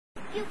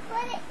You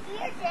put it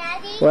here,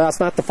 Daddy. Well,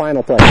 it's not the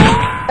final play.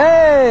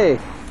 Hey!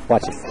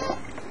 Watch it.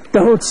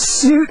 Don't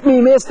shoot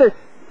me, mister!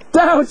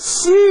 Don't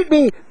shoot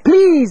me!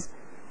 Please!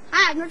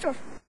 Ah, no choice.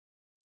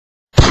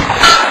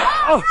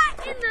 Oh.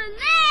 Right in the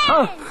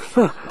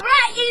leg!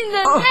 Right in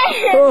the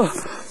leg!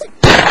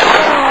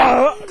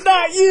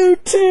 Not you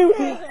too!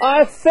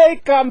 I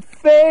think I'm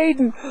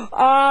fading.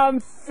 I'm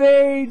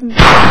fading. Everything's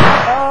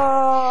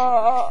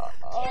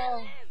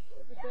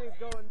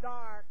going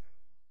dark.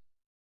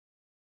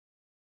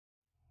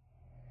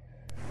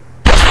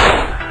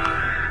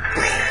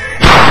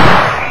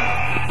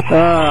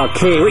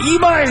 Okay, what you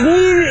boys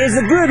need is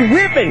a good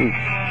whipping.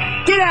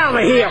 Get out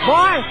of here,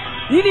 boy.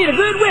 You need a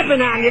good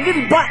whipping on your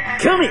little butt.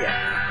 Come here.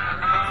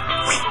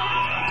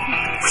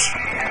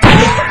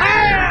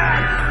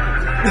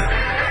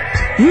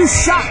 You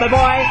shot me,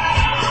 boy.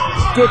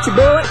 Get your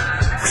bullet.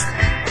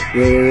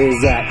 Where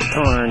is that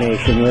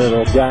tarnation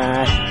little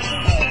guy?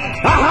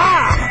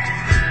 Aha!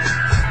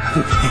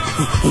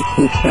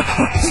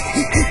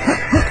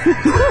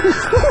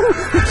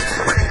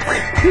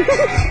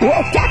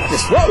 Whoa,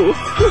 cactus, whoa!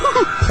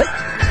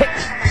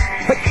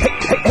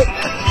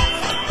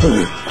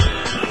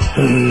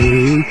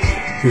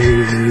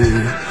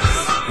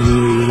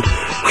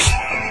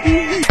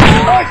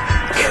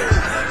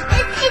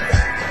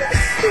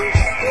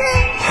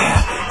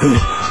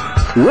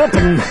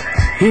 Whipping.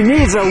 He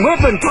needs a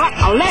whipping, taught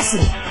a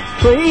lesson.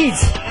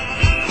 Please.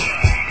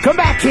 Come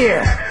back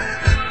here.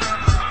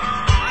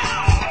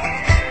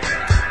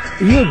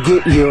 You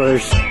get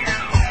yours.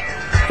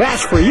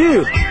 That's for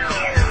you. If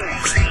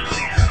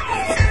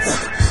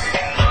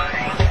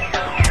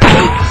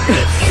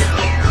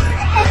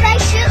I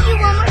shoot you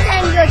one more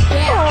time, you're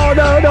dead. Oh,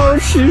 no,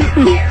 don't shoot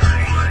me.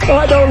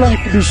 I don't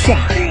like to be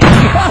shot.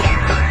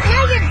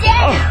 Now you're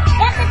dead.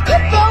 That's a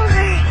tip over.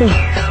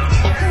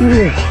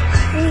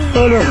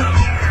 Oh, no.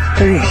 I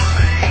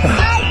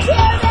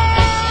killed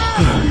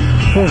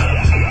him.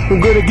 I'm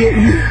gonna get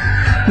you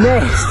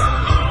next.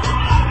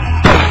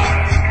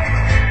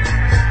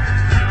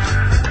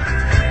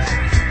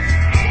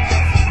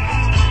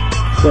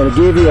 Gonna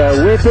give you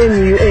a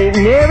whipping you ain't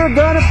never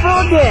gonna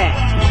forget.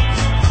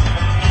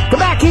 Come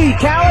back here, you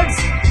cowards.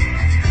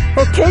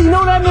 Okay, you know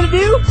what I'm gonna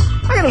do?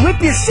 I'm gonna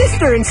whip your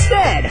sister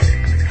instead.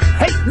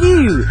 Hey,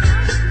 you.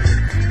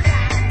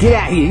 Get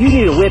out here. You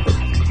need a whipping.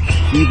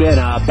 You've been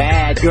a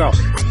bad girl.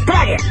 Come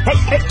out here. Hey,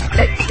 hey,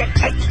 hey, hey,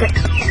 hey, hey.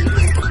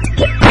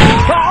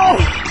 Oh!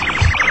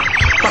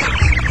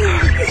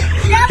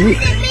 That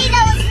wasn't me,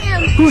 that was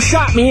him. Who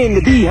shot me in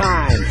the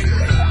behind? It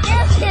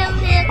was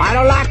him, man. I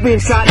don't like being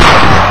shot.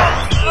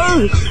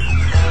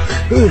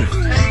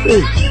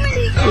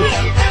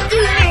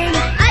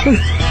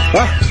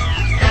 What?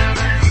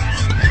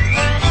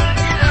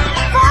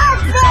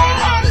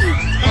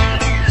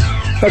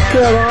 Oh,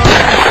 come on.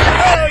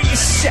 Oh, you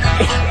shot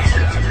me.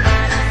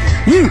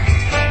 You!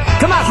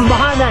 Come out from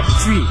behind that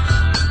tree.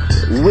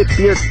 Whip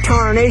your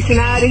tarnation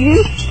out of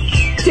you.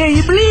 Till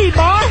you bleed,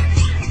 boy.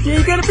 Till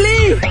you're gonna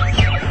bleed.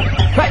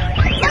 Right.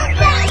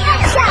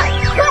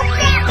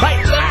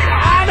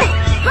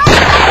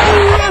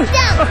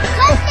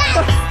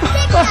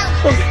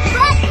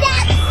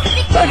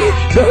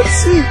 Don't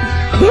shoot.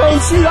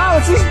 Don't shoot. I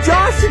was just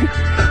joshing.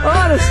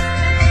 Honest.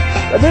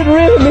 I didn't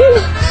really mean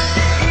it.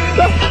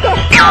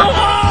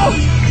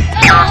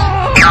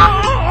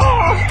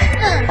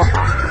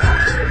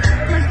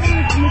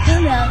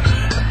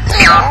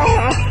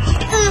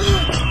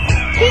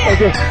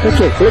 Okay,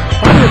 look,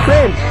 I'm your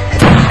friend.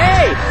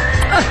 Hey!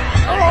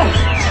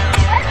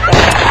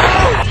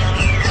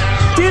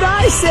 Did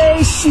I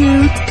say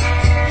shoot?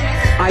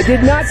 I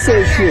did not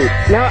say shoot.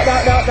 No,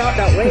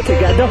 wait,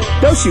 okay,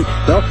 don't shoot.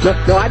 No,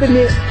 I didn't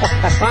mean it.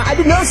 I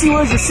didn't know she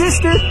was your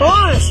sister,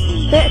 honest.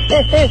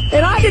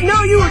 And I didn't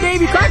know you were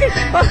Davy Crockett.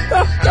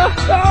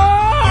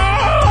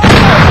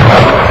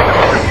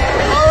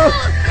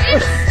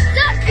 It's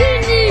stuck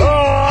in me.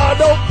 Oh,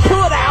 don't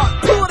pull it out.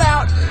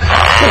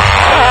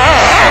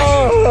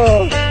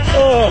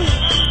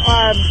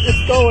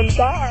 It's going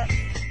dark.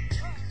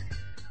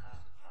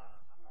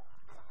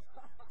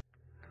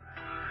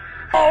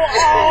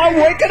 Oh, I'm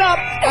waking up.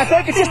 I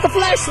think it's just a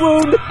flesh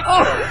wound.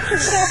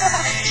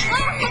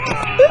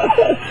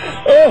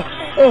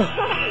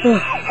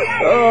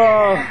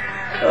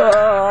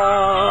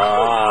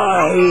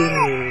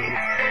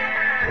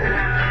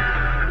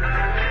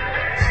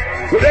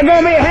 We're going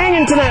to be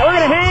hanging tonight. We're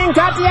going to hang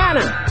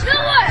Tatianna. Do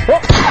it.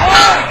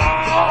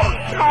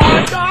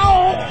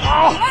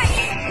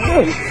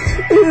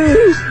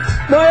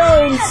 My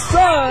own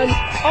son.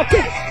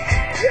 Okay.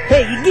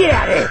 Hey, you get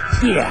out of here.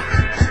 Get out.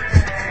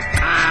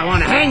 I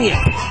want to hang you.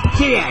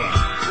 Get out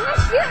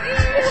of here.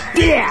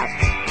 Get out.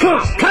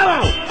 Come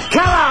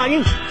on.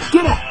 You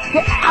get out.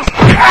 Get out.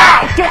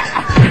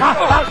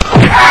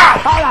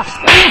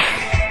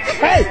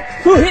 Hey,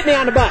 who hit me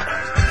on the butt?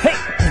 Hey.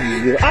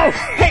 Oh,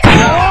 hey.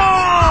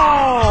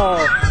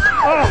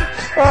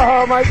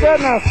 Oh, my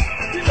goodness.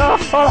 No.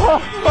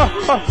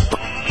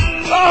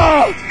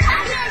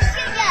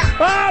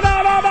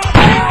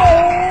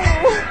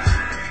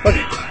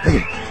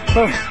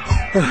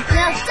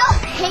 Now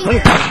stop.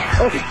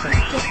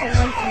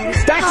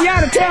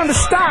 Tatianna, tell him to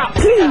stop.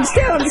 Please,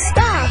 tell him to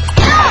stop.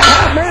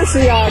 Have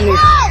mercy on me.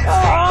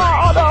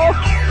 Oh, no.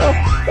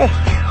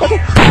 Okay.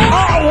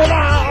 Oh,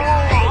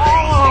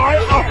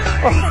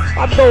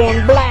 I'm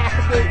going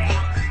black.